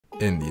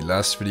In the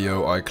last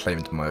video, I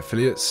claimed my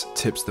affiliates,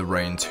 tipped the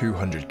rain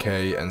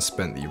 200k and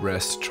spent the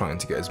rest trying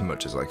to get as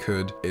much as I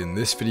could. In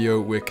this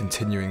video, we're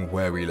continuing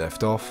where we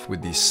left off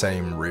with the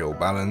same real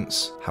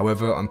balance.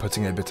 However, I'm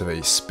putting a bit of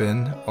a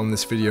spin on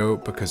this video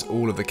because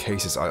all of the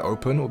cases I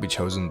open will be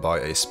chosen by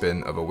a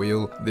spin of a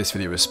wheel. This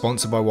video is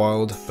sponsored by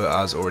Wild, but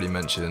as already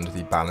mentioned,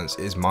 the balance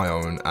is my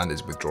own and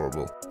is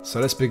withdrawable. So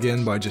let's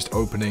begin by just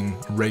opening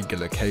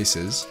regular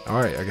cases.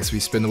 Alright, I guess we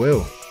spin the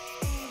wheel.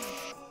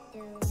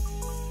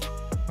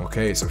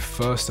 Okay, so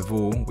first of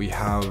all, we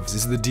have, this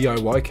is the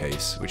DIY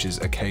case, which is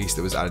a case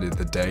that was added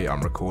the day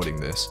I'm recording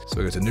this. So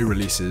we go to new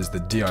releases, the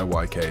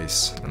DIY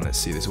case, and let's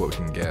see, this is what we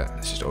can get.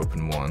 Let's just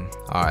open one.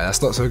 Alright,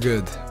 that's not so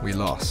good. We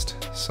lost,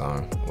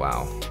 so,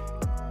 wow.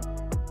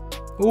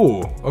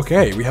 Ooh,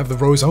 okay, we have the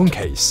Rose-Own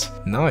case.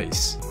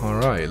 Nice.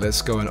 Alright,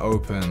 let's go and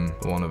open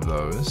one of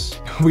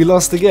those. We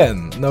lost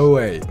again, no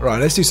way.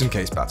 Right, let's do some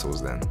case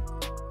battles then.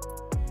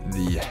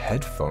 The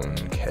headphone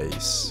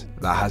case,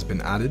 that has been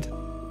added.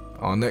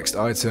 Our next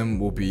item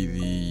will be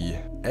the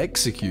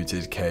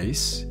executed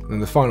case. Then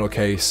the final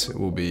case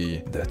will be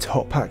the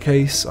top pack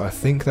case, I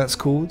think that's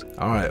called.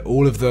 Alright,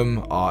 all of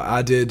them are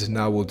added.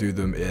 Now we'll do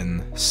them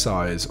in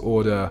size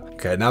order.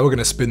 Okay, now we're going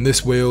to spin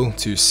this wheel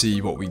to see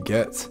what we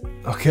get.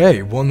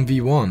 Okay,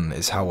 1v1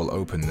 is how we'll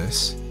open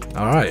this.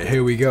 Alright,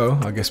 here we go.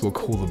 I guess we'll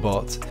call the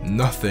bot.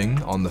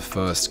 Nothing on the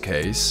first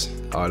case.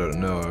 I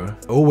don't know.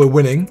 Oh, we're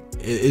winning.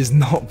 It is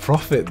not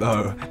profit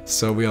though.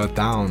 So we are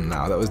down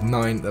now. That was a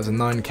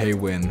 9k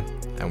win.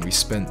 And we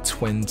spent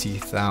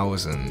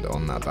 20,000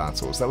 on that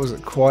battle. So that was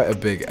quite a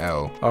big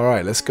L.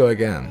 Alright, let's go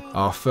again.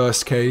 Our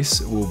first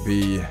case will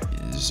be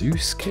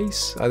Zeus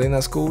case, I think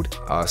that's called.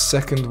 Our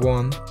second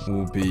one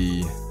will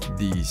be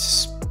the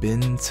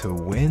spin to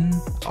win,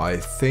 I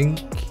think.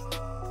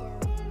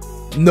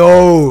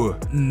 No,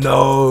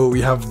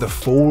 we have the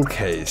fall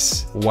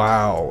case.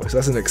 Wow, so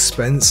that's an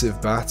expensive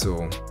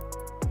battle.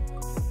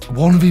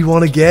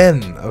 1v1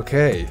 again,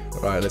 okay.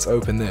 Right, let's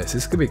open this.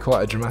 This could be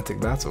quite a dramatic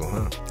battle,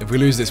 huh? If we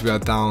lose this, we are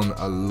down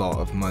a lot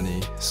of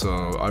money, so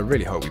I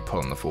really hope we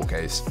pull on the full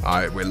case.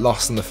 Alright, we're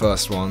lost on the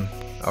first one.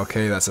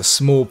 Okay, that's a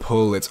small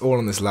pull. It's all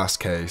on this last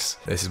case.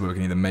 This is where we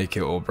can either make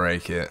it or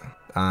break it.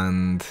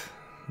 And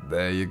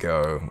there you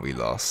go, we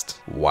lost.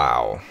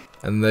 Wow.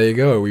 And there you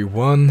go, we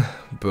won,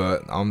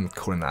 but I'm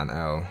calling that an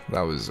L.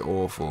 That was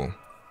awful.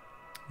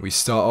 We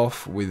start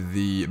off with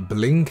the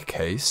Blink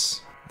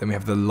case. Then we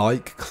have the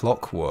Like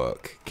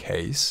Clockwork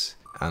case.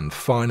 And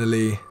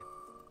finally,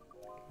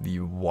 the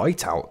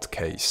Whiteout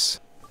case.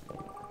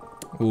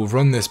 We'll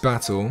run this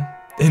battle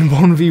in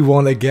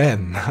 1v1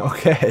 again.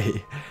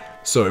 Okay.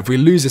 So if we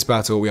lose this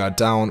battle, we are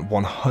down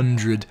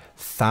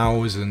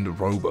 100,000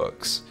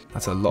 Robux.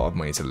 That's a lot of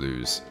money to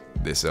lose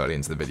this early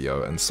into the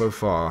video. And so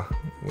far,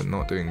 we're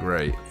not doing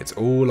great. It's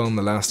all on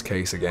the last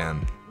case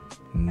again.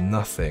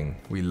 Nothing.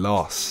 We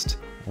lost.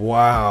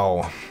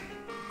 Wow.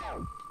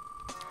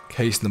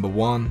 Case number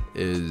 1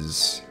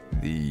 is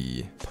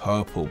the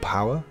Purple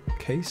Power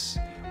case,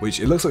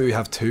 which it looks like we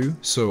have 2,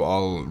 so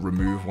I'll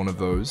remove one of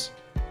those.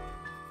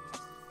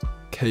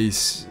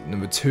 Case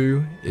number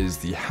 2 is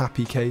the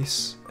Happy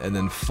case, and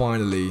then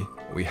finally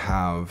we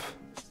have,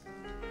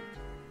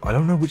 I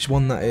don't know which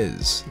one that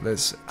is.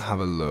 Let's have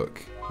a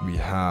look. We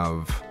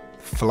have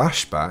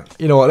Flashback.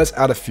 You know what, let's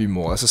add a few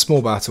more. That's a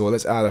small battle,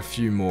 let's add a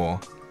few more.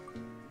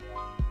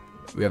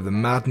 We have the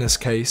Madness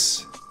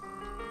case.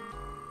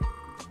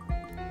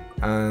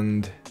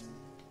 And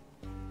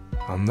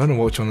I don't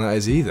know which one that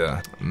is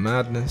either.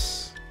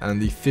 Madness and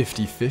the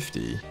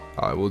 50-50.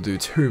 Alright, we'll do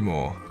 2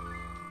 more.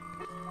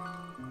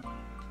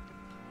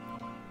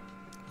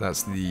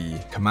 That's the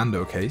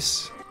Commando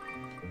case.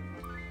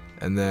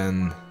 And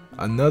then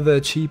another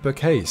cheaper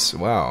case.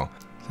 Wow.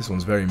 This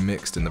one's very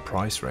mixed in the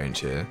price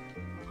range here.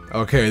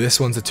 Okay, this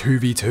one's a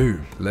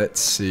 2v2. Let's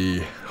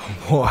see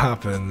what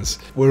happens.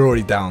 We're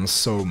already down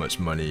so much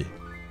money.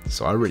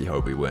 So I really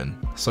hope we win.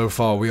 So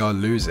far we are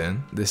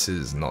losing. This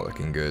is not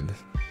looking good.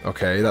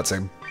 Okay, that's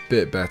a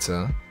bit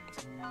better.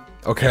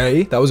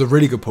 Okay, that was a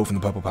really good pull from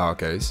the Purple Power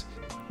case.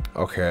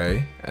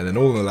 Okay, and then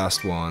all in the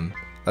last one.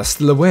 That's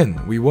still a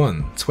win. We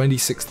won.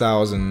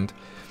 26,000.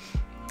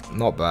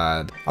 Not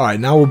bad. Alright,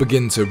 now we'll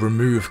begin to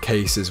remove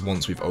cases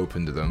once we've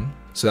opened them.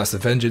 So that's the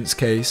Vengeance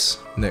case.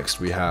 Next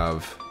we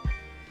have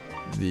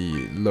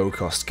the Low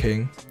Cost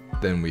King.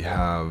 Then we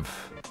have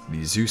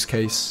the Zeus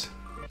case.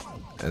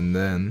 And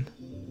then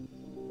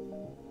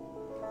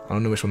I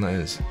don't know which one that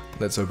is.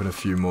 Let's open a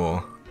few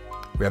more.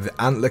 We have the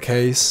Antler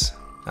case,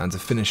 and to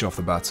finish off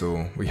the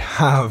battle, we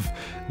have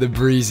the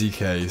Breezy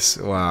case.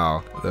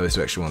 Wow, those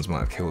 2 extra ones might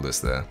have killed us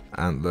there.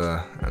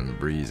 Antler and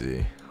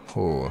Breezy.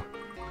 Oh.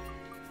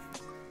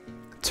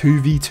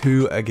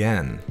 2v2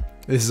 again.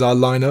 This is our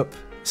lineup,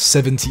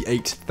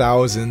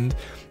 78,000.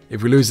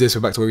 If we lose this,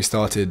 we're back to where we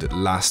started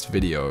last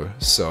video.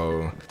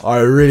 So, I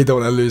really don't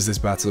want to lose this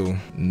battle.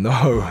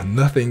 No,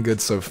 nothing good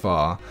so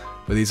far.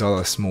 But these are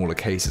the smaller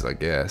cases, I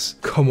guess.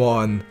 Come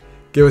on,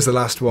 give us the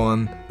last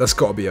one. That's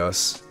got to be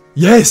us.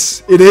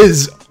 Yes, it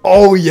is.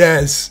 Oh,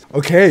 yes.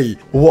 Okay.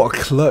 What a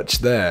clutch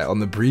there on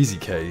the breezy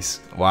case.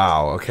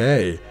 Wow.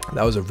 Okay.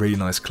 That was a really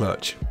nice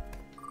clutch.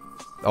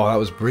 Oh, that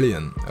was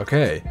brilliant.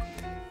 Okay.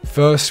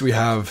 First, we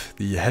have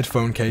the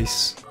headphone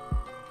case.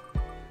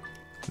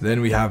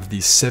 Then we have the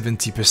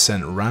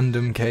 70%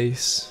 random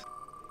case.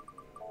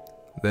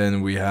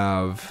 Then we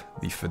have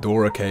the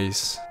Fedora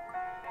case.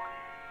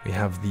 We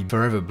have the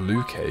Forever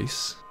Blue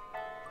case.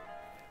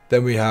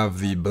 Then we have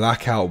the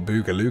Blackout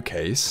Boogaloo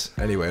case.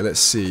 Anyway, let's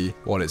see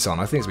what it's on.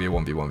 I think it's going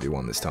to be a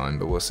 1v1v1 this time,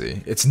 but we'll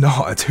see. It's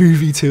not, a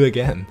 2v2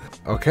 again.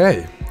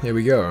 Okay, here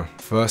we go.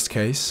 First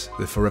case,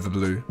 the Forever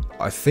Blue.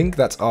 I think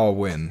that's our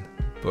win,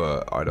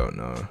 but I don't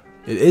know.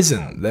 It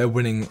isn't. They're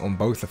winning on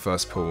both the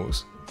first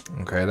pulls.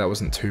 Okay, that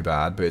wasn't too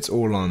bad, but it's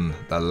all on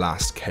the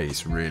last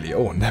case, really.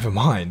 Oh, never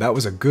mind. That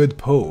was a good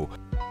pull.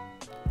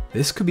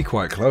 This could be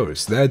quite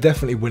close. They're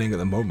definitely winning at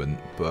the moment,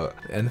 but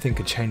anything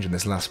could change in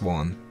this last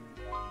one.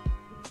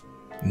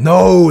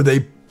 No, they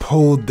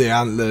pulled the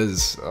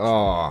antlers.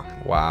 Oh,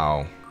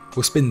 wow.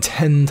 We'll spin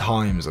 10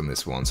 times on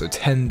this one, so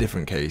 10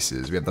 different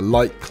cases. We have the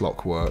light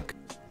clockwork,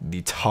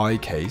 the tie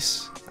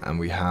case, and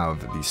we have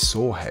the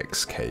saw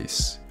hex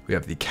case. We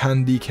have the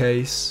candy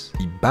case,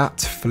 the bat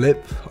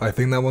flip, I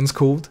think that one's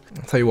called.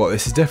 I'll tell you what,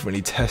 this is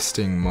definitely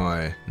testing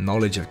my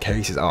knowledge of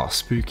cases. Ah,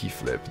 spooky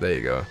flip, there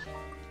you go.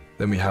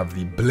 Then we have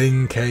the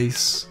bling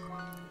case,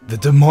 the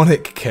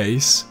demonic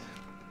case,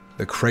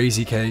 the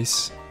crazy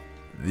case,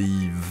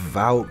 the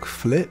Valk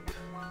flip,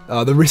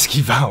 the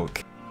risky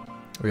Valk.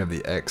 We have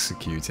the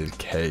executed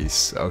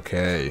case.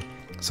 Okay,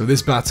 so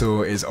this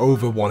battle is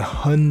over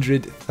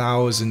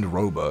 100,000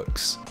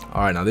 Robux.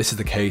 Alright, now this is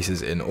the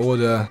cases in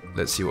order.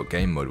 Let's see what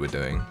game mode we're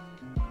doing.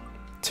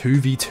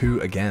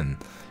 2v2 again.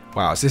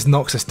 Wow, so this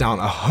knocks us down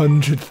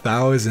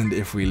 100,000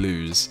 if we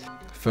lose.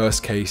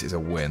 First case is a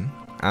win,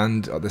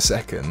 and the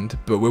second,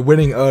 but we're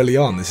winning early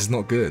on. This is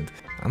not good.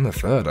 And the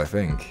third, I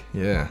think.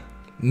 Yeah.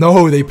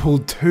 No, they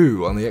pulled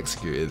 2 on the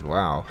executed.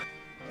 Wow.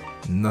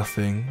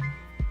 Nothing.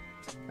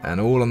 And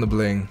all on the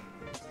bling.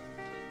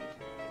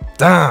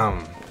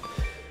 Damn!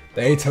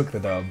 They took the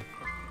dub.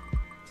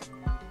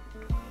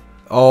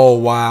 Oh,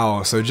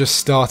 wow. So just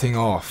starting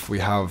off, we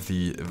have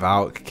the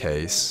Valk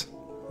case.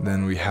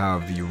 Then we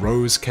have the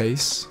Rose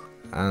case.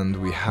 And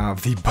we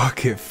have the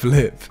Bucket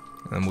Flip.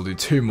 And we'll do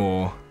 2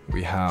 more.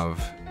 We have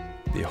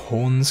the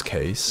Horns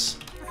case.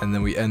 And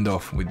then we end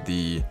off with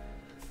the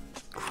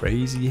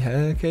Crazy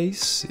Hair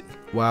case.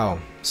 Wow,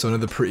 so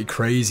another pretty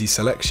crazy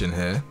selection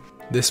here.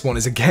 This one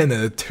is again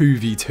a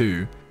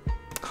 2v2.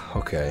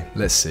 Okay,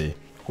 let's see.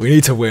 We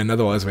need to win,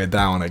 otherwise we're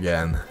down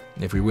again.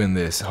 If we win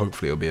this,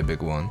 hopefully it'll be a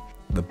big one.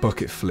 The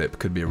bucket flip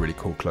could be a really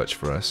cool clutch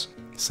for us.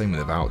 Same with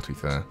the Valk, to be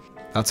fair.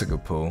 That's a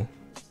good pull.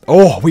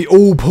 Oh, we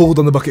all pulled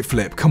on the bucket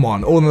flip. Come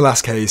on, all in the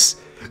last case.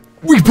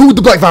 We pulled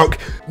the Black Valk.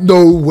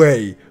 No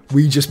way.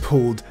 We just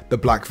pulled the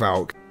Black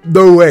Valk.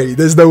 No way.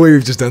 There's no way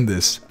we've just done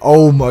this.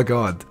 Oh my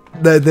god.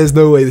 There's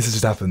no way this has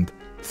just happened.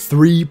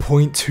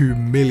 3.2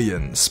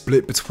 million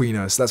split between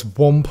us. That's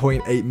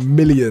 1.8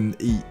 million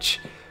each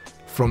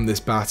from this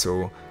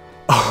battle.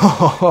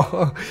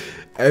 Oh,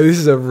 this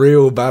is a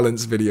real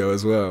balance video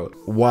as well.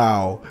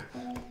 Wow.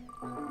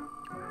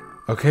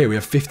 Okay, we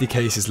have 50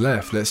 cases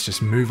left. Let's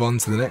just move on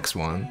to the next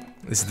one.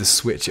 This is the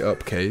switch it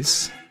up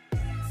case.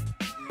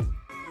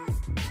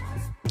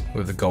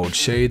 With the gold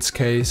shades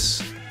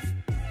case.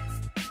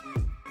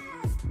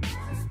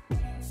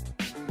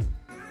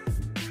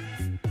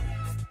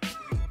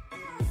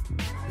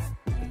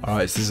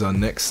 Alright, so this is our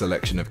next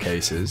selection of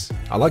cases.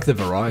 I like the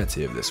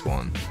variety of this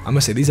one. I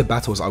must say, these are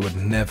battles I would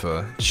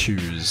never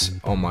choose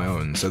on my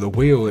own, so the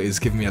wheel is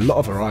giving me a lot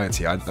of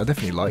variety. I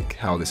definitely like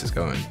how this is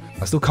going.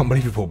 I still can't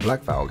believe we pulled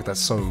Black Valk, that's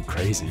so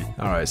crazy.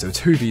 Alright, so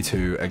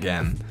 2v2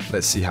 again.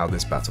 Let's see how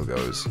this battle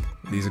goes.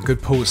 These are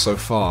good pulls so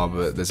far,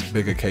 but there's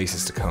bigger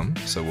cases to come,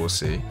 so we'll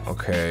see.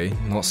 Okay,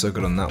 not so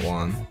good on that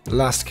one.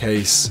 Last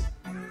case,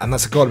 and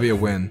that's gotta be a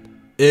win.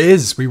 It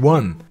is! We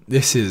won!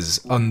 This is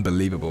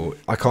unbelievable.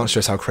 I can't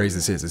stress how crazy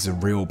this is. It's a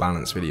real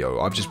balance video.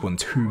 I've just won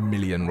 2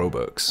 million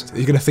Robux.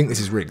 You're gonna think this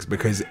is rigged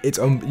because it's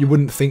you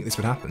wouldn't think this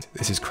would happen.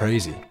 This is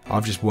crazy.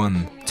 I've just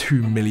won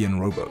 2 million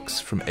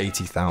Robux from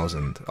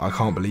 80,000. I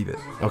can't believe it.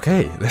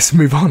 Okay, let's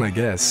move on, I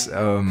guess.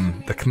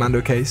 The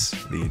Commando case,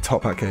 the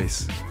Top Hat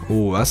case.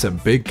 Oh, that's a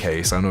big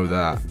case, I know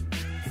that.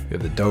 We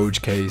have the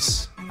Doge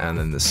case, and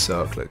then the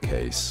Circlet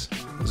case.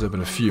 Let's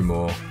open a few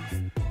more.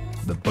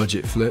 The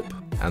Budget Flip,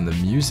 and the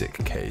Music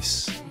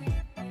case.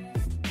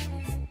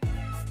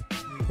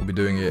 We'll be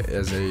doing it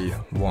as a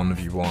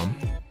 1v1.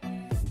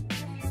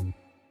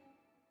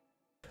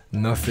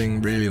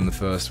 Nothing really on the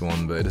first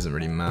one, but it doesn't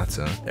really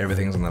matter.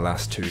 Everything's on the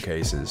last 2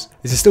 cases.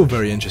 This is still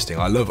very interesting.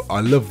 I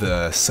love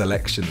the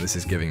selection this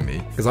is giving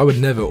me, because I would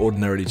never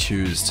ordinarily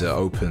choose to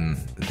open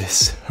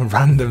this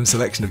random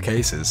selection of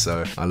cases,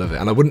 so I love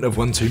it. And I wouldn't have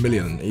won 2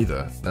 million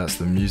either. That's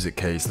the Music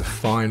case, the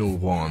final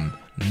one.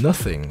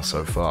 Nothing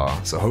so far,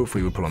 so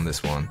hopefully we'll pull on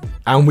this one.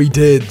 And we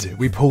did!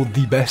 We pulled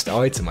the best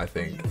item, I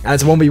think. And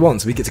it's a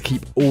 1v1, so we get to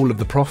keep all of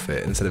the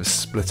profit instead of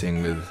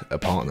splitting with a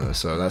partner,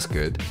 so that's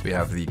good. We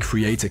have the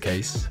Creator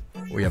case,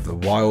 We have the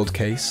wild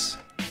case.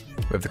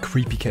 We have the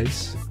creepy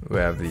case. We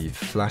have the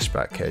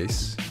flashback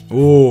case.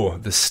 Oh,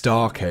 the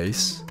star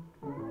case.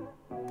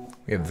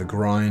 We have the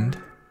grind.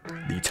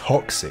 The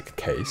toxic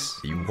case.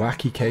 The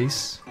wacky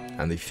case.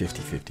 And the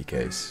 50-50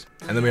 case.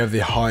 And then we have the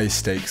high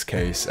stakes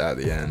case at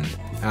the end.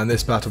 And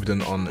this battle will be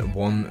done on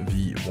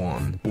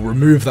 1v1. We'll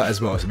remove that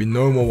as well, so there'll be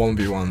no more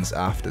 1v1s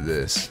after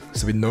this.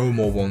 So there'll be no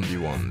more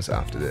 1v1s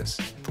after this.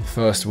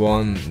 First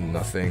one,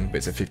 nothing, but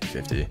it's a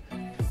 50-50.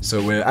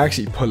 So we're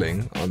actually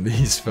pulling on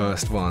these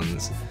first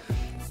ones,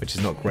 which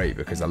is not great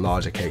because the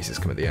larger cases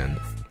come at the end.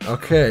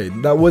 Okay,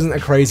 that wasn't a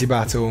crazy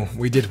battle.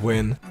 We did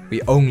win.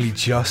 We only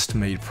just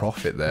made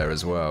profit there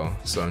as well,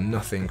 so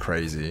nothing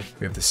crazy.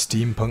 We have the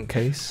steampunk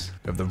case.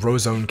 We have the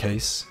Rozone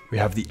case. We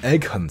have the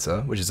egg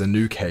hunter, which is a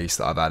new case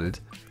that I've added.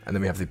 And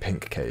then we have the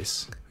pink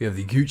case. We have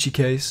the Gucci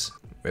case.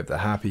 We have the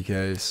happy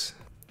case.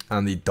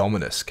 And the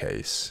Dominus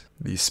case.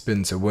 The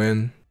spin to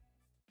win.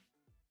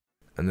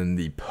 And then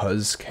the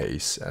Puzz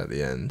case at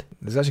the end.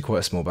 There's actually quite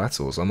a small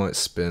battle, so I might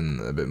spin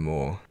a bit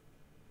more.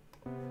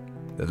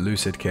 The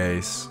lucid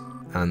case.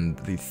 And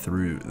the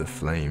Through the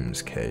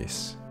Flames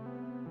case.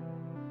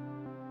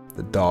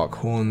 The Dark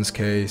Horns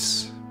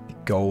case. The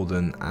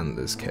Golden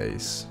Antlers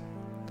case.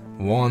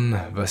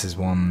 1 versus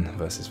 1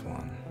 versus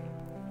 1.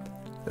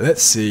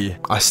 Let's see.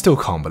 I still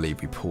can't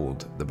believe we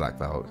pulled the Black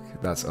Valk.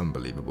 That's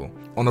unbelievable.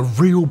 On a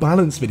real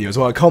balance video as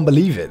well. I can't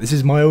believe it. This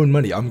is my own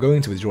money. I'm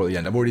going to withdraw at the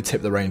end. I've already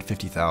tipped the rain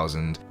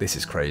 50,000. This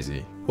is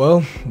crazy.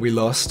 Well, we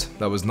lost.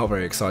 That was not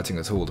very exciting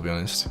at all, to be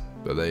honest.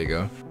 But there you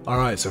go.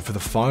 Alright, so for the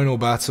final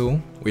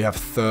battle, we have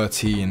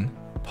 13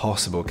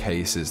 possible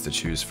cases to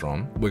choose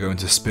from. We're going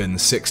to spin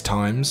 6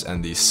 times,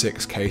 and these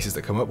 6 cases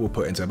that come up we'll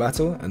put into a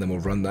battle, and then we'll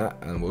run that,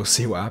 and we'll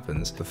see what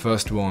happens. The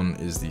first one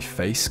is the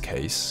face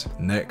case.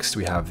 Next,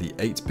 we have the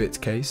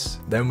 8-bit case.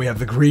 Then we have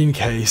the green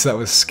case. That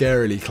was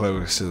scarily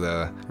close to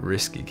the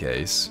risky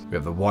case. We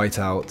have the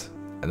whiteout,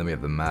 and then we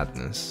have the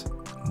madness.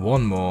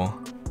 One more.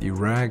 The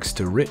rags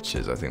to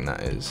riches, I think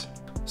that is.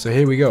 So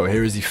here we go,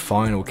 here is the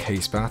final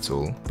case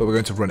battle, but we're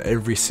going to run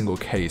every single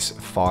case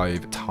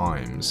 5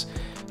 times.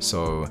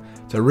 So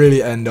to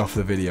really end off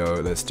the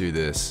video, let's do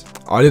this.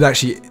 I did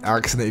actually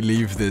accidentally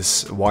leave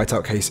this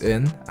whiteout case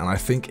in, and I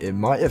think it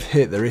might have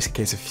hit the risky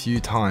case a few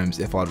times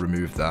if I'd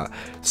removed that.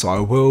 So I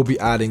will be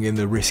adding in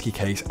the risky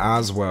case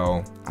as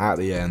well at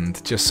the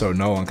end, just so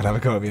no one can have a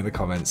go at me in the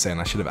comments saying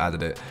I should have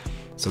added it.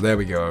 So there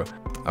we go.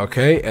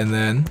 Okay, and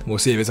then we'll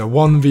see if it's a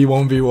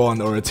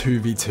 1v1v1 or a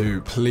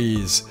 2v2.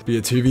 Please be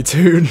a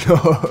 2v2.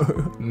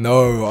 No.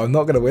 No, I'm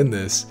not going to win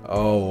this.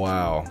 Oh,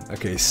 wow.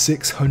 Okay,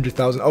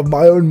 600,000 of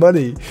my own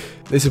money.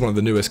 This is one of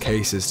the newest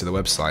cases to the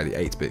website, the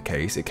 8-bit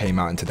case. It came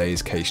out in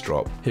today's case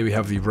drop. Here we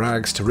have the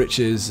rags to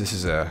riches. This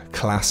is a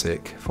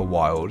classic for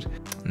wild.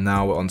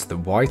 Now we're onto the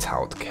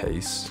whiteout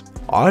case.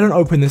 I don't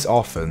open this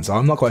often, so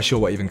I'm not quite sure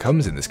what even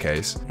comes in this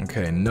case.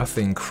 Okay,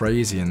 nothing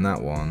crazy in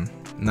that one.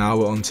 Now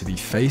we're onto the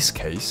face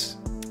case.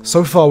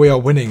 So far we are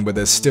winning, but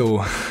there's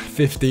still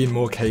 15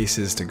 more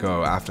cases to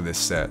go after this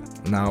set.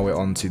 Now we're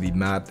on to the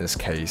madness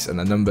case, and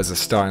the numbers are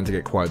starting to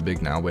get quite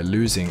big now. We're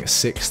losing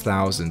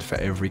 6,000 for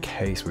every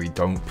case where we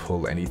don't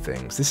pull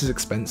anything. So this is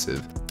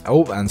expensive.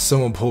 Oh, and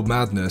someone pulled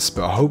madness,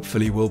 but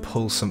hopefully we'll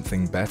pull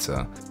something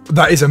better.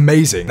 That is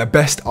amazing. The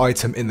best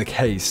item in the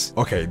case.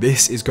 Okay,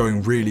 this is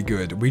going really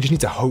good. We just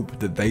need to hope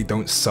that they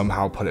don't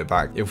somehow put it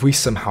back. If we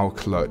somehow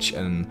clutch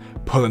and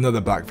pull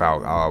another Black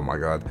Valk, oh my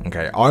god.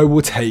 Okay, I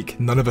will take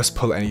none of us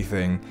pull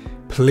anything.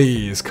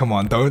 Please, come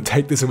on, don't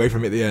take this away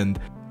from me at the end.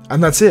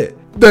 And that's it.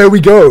 There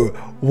we go.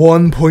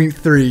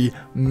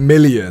 1.3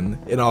 million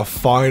in our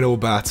final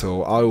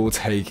battle. I will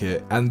take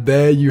it. And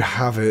there you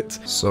have it.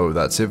 So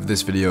that's it for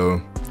this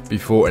video.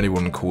 Before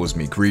anyone calls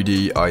me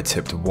greedy, I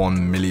tipped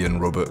 1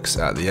 million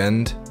Robux at the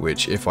end,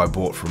 which if I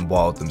bought from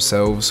Wild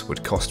themselves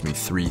would cost me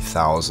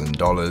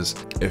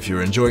 $3,000. If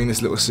you're enjoying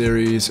this little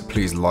series,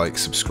 please like,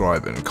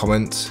 subscribe and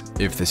comment.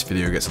 If this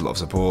video gets a lot of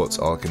support,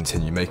 I'll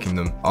continue making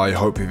them. I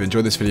hope you've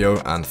enjoyed this video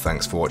and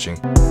thanks for watching.